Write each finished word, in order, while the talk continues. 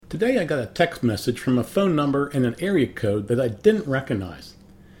Today I got a text message from a phone number and an area code that I didn't recognize.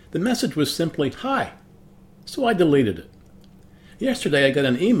 The message was simply, "Hi," so I deleted it. Yesterday I got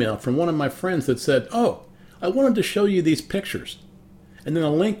an email from one of my friends that said, "Oh, I wanted to show you these pictures," and then a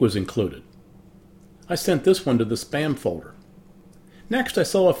link was included. I sent this one to the spam folder. Next I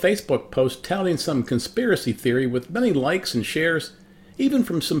saw a Facebook post touting some conspiracy theory with many likes and shares, even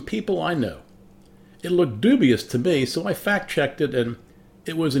from some people I know. It looked dubious to me, so I fact-checked it, and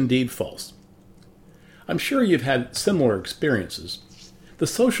it was indeed false. I'm sure you've had similar experiences. The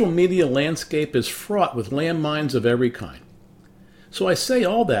social media landscape is fraught with landmines of every kind. So I say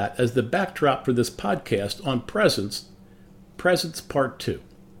all that as the backdrop for this podcast on Presence Part 2.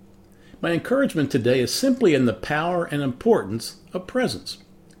 My encouragement today is simply in the power and importance of presence.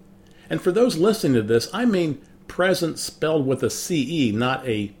 And for those listening to this, I mean presence spelled with a C-E, not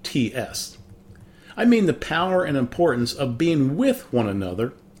a T-S. I mean the power and importance of being with one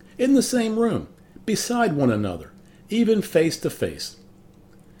another, in the same room, beside one another, even face to face.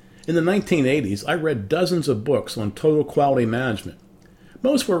 In the 1980s, I read dozens of books on total quality management.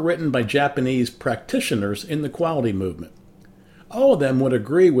 Most were written by Japanese practitioners in the quality movement. All of them would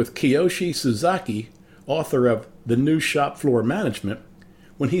agree with Kiyoshi Suzaki, author of The New Shop Floor Management,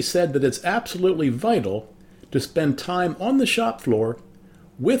 when he said that it's absolutely vital to spend time on the shop floor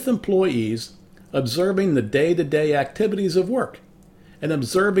with employees, observing the day-to-day activities of work, and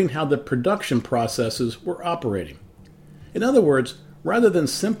observing how the production processes were operating. In other words, rather than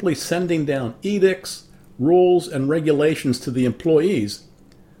simply sending down edicts, rules, and regulations to the employees,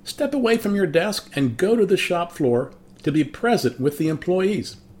 step away from your desk and go to the shop floor to be present with the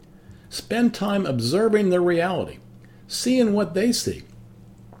employees. Spend time observing their reality, seeing what they see.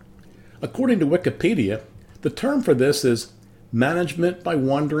 According to Wikipedia, the term for this is management by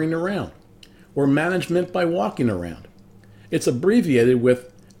wandering around, or management by walking around. It's abbreviated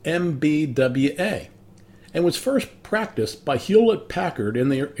with MBWA, and was first practiced by Hewlett-Packard in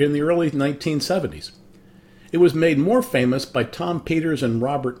the early 1970s. It was made more famous by Tom Peters and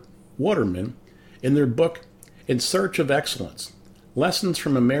Robert Waterman in their book In Search of Excellence, Lessons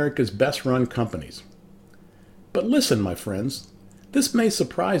from America's Best-Run Companies. But listen, my friends, this may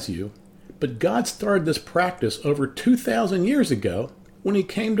surprise you, but God started this practice over 2,000 years ago when he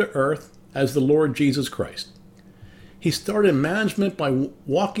came to earth as the Lord Jesus Christ. He started management by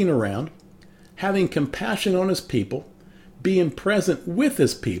walking around, having compassion on his people, being present with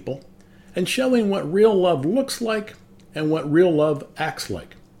his people, and showing what real love looks like and what real love acts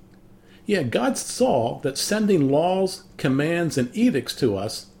like. Yeah, God saw that sending laws, commands, and edicts to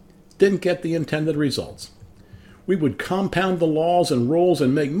us didn't get the intended results. We would compound the laws and rules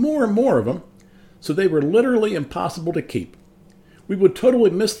and make more and more of them, so they were literally impossible to keep. We would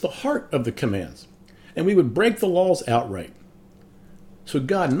totally miss the heart of the commands, and we would break the laws outright. So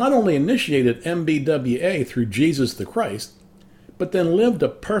God not only initiated MBWA through Jesus the Christ, but then lived a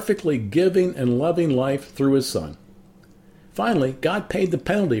perfectly giving and loving life through his Son. Finally, God paid the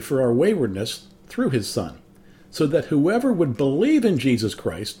penalty for our waywardness through his Son, so that whoever would believe in Jesus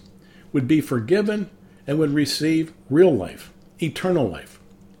Christ would be forgiven and would receive real life, eternal life.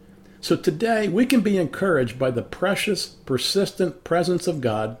 So today, we can be encouraged by the precious, persistent presence of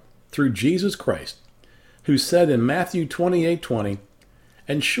God through Jesus Christ, who said in Matthew 28:20,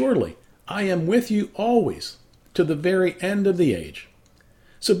 "And surely I am with you always, to the very end of the age."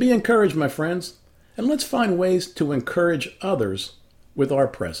 So be encouraged, my friends, and let's find ways to encourage others with our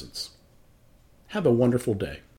presence. Have a wonderful day.